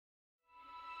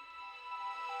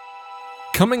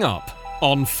Coming up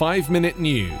on 5 Minute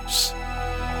News.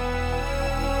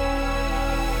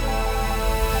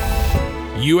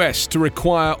 US to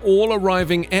require all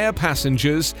arriving air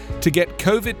passengers to get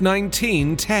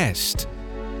COVID-19 test.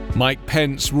 Mike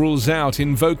Pence rules out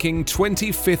invoking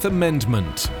 25th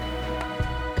Amendment.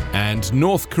 And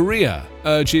North Korea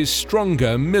urges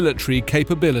stronger military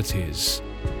capabilities.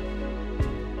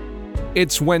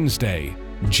 It's Wednesday,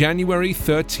 January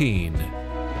 13.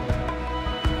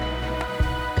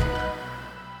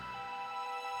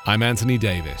 I'm Anthony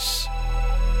Davis.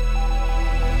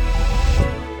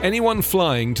 Anyone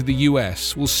flying to the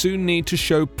US will soon need to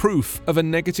show proof of a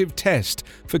negative test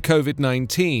for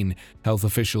COVID-19, health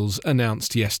officials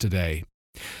announced yesterday.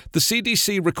 The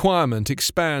CDC requirement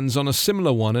expands on a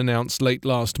similar one announced late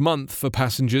last month for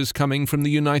passengers coming from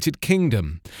the United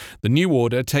Kingdom. The new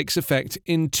order takes effect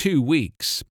in 2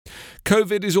 weeks.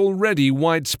 COVID is already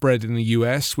widespread in the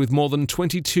US, with more than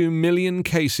 22 million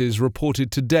cases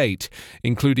reported to date,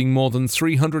 including more than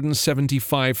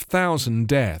 375,000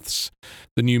 deaths.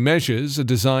 The new measures are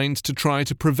designed to try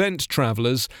to prevent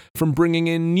travellers from bringing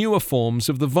in newer forms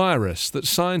of the virus that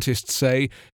scientists say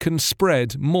can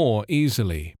spread more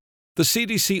easily. The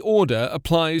CDC order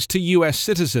applies to US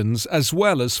citizens as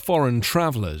well as foreign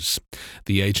travellers.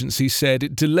 The agency said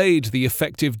it delayed the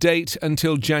effective date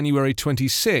until January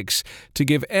 26 to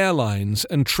give airlines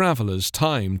and travellers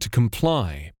time to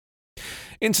comply.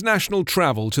 International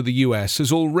travel to the US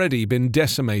has already been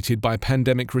decimated by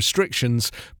pandemic restrictions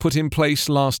put in place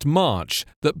last March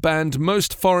that banned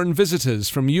most foreign visitors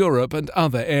from Europe and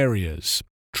other areas.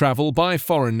 Travel by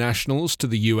foreign nationals to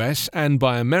the US and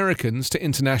by Americans to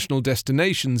international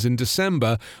destinations in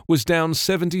December was down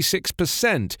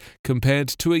 76% compared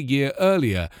to a year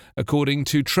earlier, according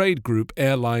to trade group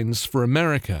Airlines for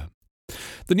America.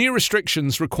 The new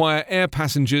restrictions require air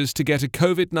passengers to get a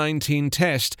COVID-19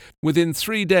 test within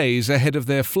 3 days ahead of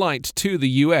their flight to the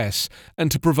US and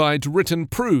to provide written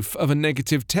proof of a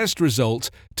negative test result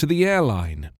to the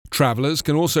airline. Travellers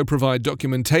can also provide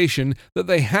documentation that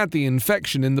they had the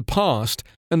infection in the past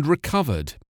and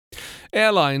recovered.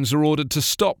 Airlines are ordered to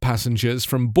stop passengers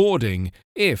from boarding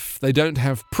if they don't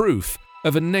have proof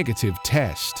of a negative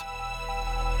test.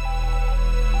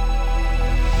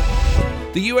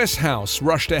 The US House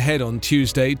rushed ahead on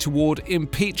Tuesday toward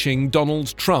impeaching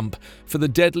Donald Trump for the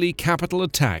deadly Capitol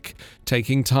attack,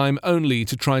 taking time only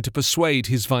to try to persuade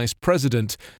his vice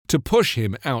president to push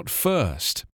him out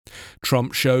first.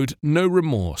 Trump showed no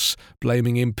remorse,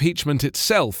 blaming impeachment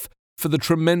itself for the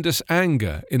tremendous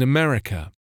anger in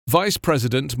America. Vice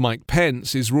President Mike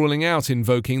Pence is ruling out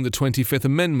invoking the 25th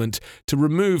Amendment to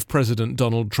remove President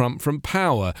Donald Trump from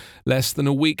power, less than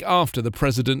a week after the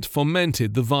president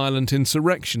fomented the violent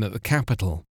insurrection at the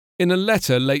Capitol. In a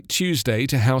letter late Tuesday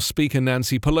to House Speaker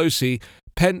Nancy Pelosi,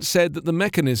 Pence said that the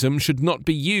mechanism should not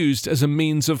be used as a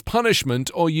means of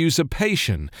punishment or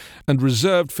usurpation, and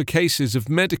reserved for cases of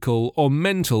medical or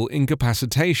mental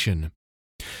incapacitation.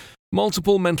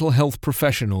 Multiple mental health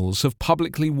professionals have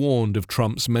publicly warned of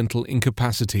Trump's mental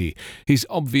incapacity, his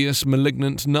obvious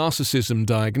malignant narcissism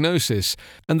diagnosis,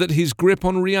 and that his grip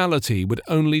on reality would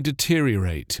only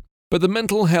deteriorate. But the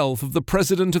mental health of the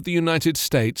President of the United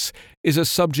States is a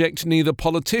subject neither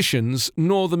politicians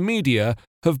nor the media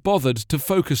have bothered to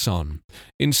focus on,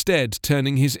 instead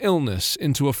turning his illness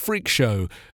into a freak show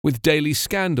with daily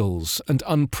scandals and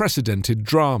unprecedented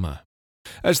drama.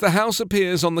 As the House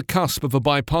appears on the cusp of a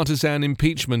bipartisan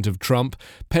impeachment of Trump,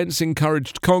 Pence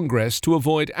encouraged Congress to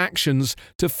avoid actions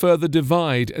to further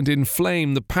divide and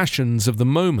inflame the passions of the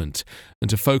moment, and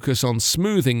to focus on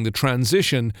smoothing the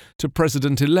transition to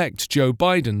President-elect Joe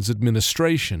Biden's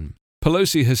administration.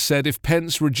 Pelosi has said if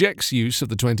Pence rejects use of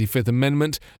the 25th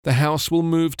Amendment, the House will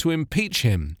move to impeach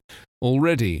him.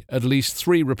 Already, at least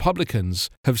 3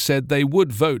 Republicans have said they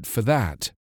would vote for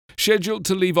that. Scheduled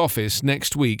to leave office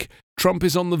next week, Trump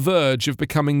is on the verge of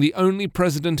becoming the only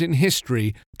president in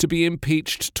history to be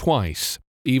impeached twice,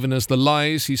 even as the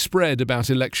lies he spread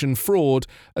about election fraud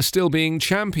are still being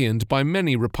championed by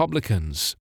many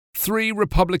Republicans. 3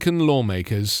 Republican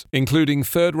lawmakers, including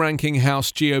third-ranking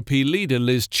House GOP leader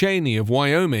Liz Cheney of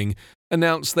Wyoming,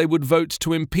 announced they would vote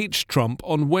to impeach Trump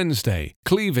on Wednesday,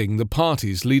 cleaving the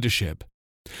party's leadership.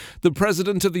 The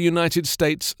President of the United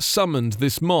States summoned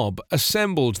this mob,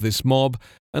 assembled this mob,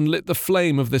 and lit the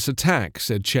flame of this attack,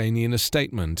 said Cheney in a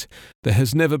statement. There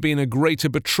has never been a greater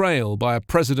betrayal by a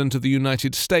President of the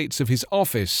United States of his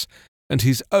office and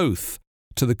his oath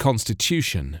to the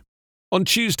Constitution. On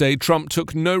Tuesday, Trump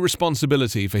took no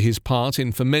responsibility for his part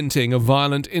in fomenting a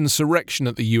violent insurrection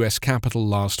at the US Capitol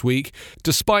last week,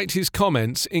 despite his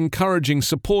comments encouraging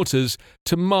supporters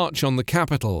to march on the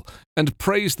Capitol and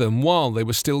praise them while they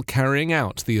were still carrying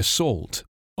out the assault.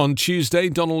 On Tuesday,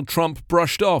 Donald Trump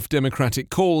brushed off Democratic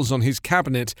calls on his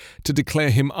cabinet to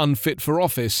declare him unfit for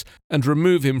office and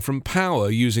remove him from power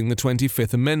using the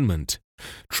 25th Amendment.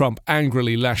 Trump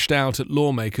angrily lashed out at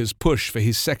lawmakers' push for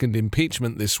his second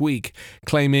impeachment this week,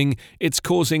 claiming it's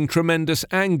causing tremendous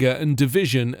anger and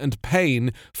division and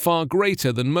pain far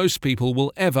greater than most people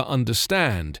will ever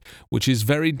understand, which is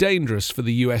very dangerous for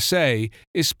the USA,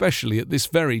 especially at this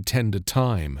very tender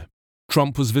time.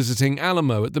 Trump was visiting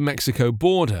Alamo at the Mexico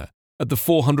border, at the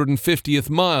 450th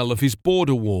mile of his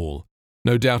border wall,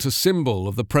 no doubt a symbol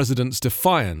of the president's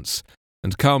defiance,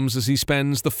 and comes as he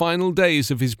spends the final days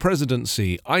of his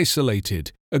presidency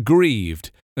isolated,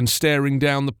 aggrieved, and staring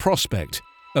down the prospect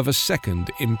of a second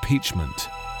impeachment.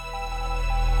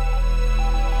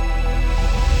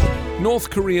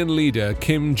 North Korean leader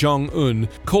Kim Jong-un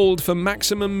called for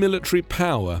maximum military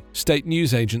power, state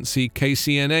news agency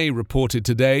KCNA reported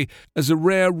today, as a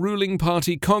rare ruling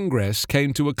party Congress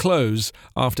came to a close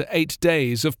after 8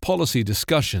 days of policy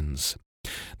discussions.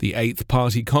 The Eighth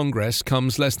Party Congress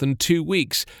comes less than 2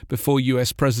 weeks before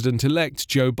US President-elect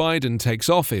Joe Biden takes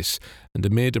office, and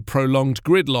amid a prolonged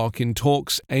gridlock in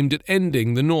talks aimed at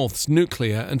ending the North's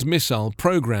nuclear and missile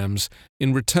programs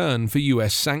in return for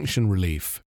US sanction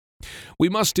relief. We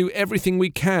must do everything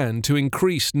we can to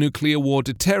increase nuclear war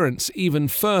deterrence even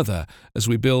further as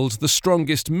we build the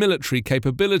strongest military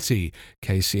capability,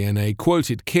 KCNA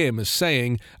quoted Kim as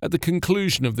saying at the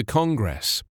conclusion of the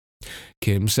Congress.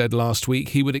 Kim said last week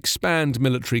he would expand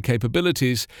military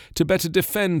capabilities to better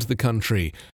defend the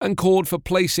country and called for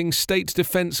placing state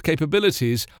defense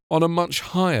capabilities on a much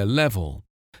higher level.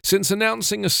 Since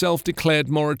announcing a self-declared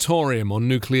moratorium on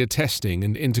nuclear testing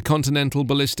and intercontinental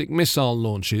ballistic missile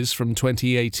launches from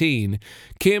 2018,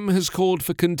 Kim has called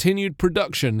for continued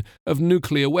production of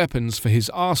nuclear weapons for his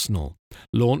arsenal,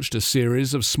 launched a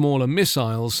series of smaller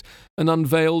missiles, and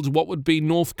unveiled what would be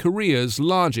North Korea's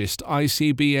largest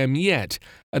ICBM yet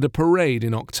at a parade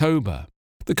in October.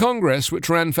 The Congress, which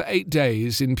ran for 8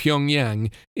 days in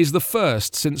Pyongyang, is the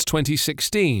first since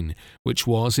 2016, which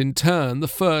was in turn the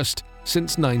first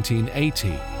since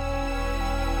 1980.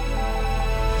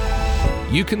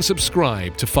 You can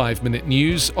subscribe to 5 Minute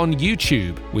News on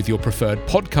YouTube with your preferred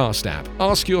podcast app.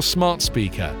 Ask your smart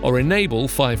speaker or enable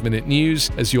 5 Minute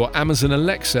News as your Amazon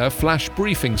Alexa flash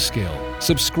briefing skill.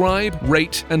 Subscribe,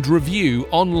 rate and review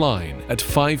online at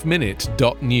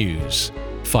 5minute.news.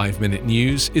 5 Minute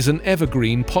News is an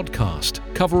evergreen podcast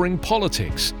covering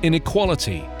politics,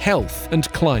 inequality, health and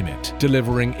climate,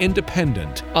 delivering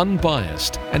independent,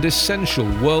 unbiased and essential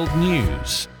world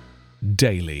news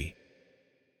daily.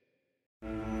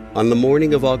 On the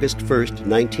morning of August 1st,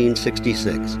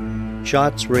 1966,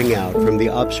 shots ring out from the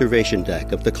observation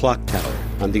deck of the clock tower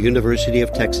on the University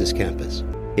of Texas campus.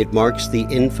 It marks the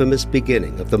infamous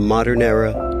beginning of the modern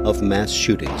era of mass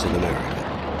shootings in America.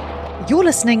 You're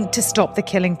listening to Stop the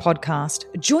Killing podcast.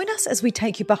 Join us as we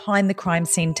take you behind the crime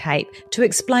scene tape to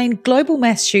explain global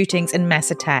mass shootings and mass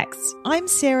attacks. I'm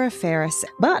Sarah Ferris,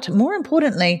 but more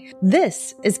importantly,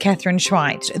 this is Catherine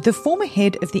Schweit, the former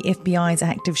head of the FBI's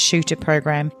active shooter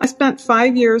program. I spent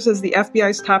 5 years as the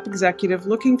FBI's top executive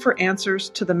looking for answers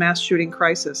to the mass shooting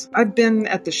crisis. I've been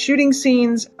at the shooting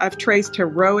scenes, I've traced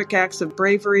heroic acts of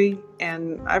bravery,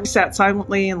 and I've sat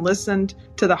silently and listened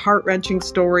to the heart-wrenching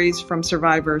stories from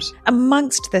survivors.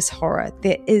 Amongst this horror,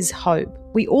 there is hope.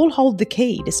 We all hold the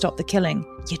key to stop the killing.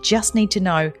 You just need to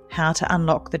know how to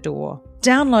unlock the door.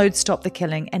 Download Stop the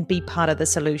Killing and be part of the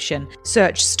solution.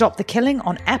 Search Stop the Killing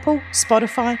on Apple,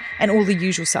 Spotify, and all the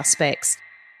usual suspects.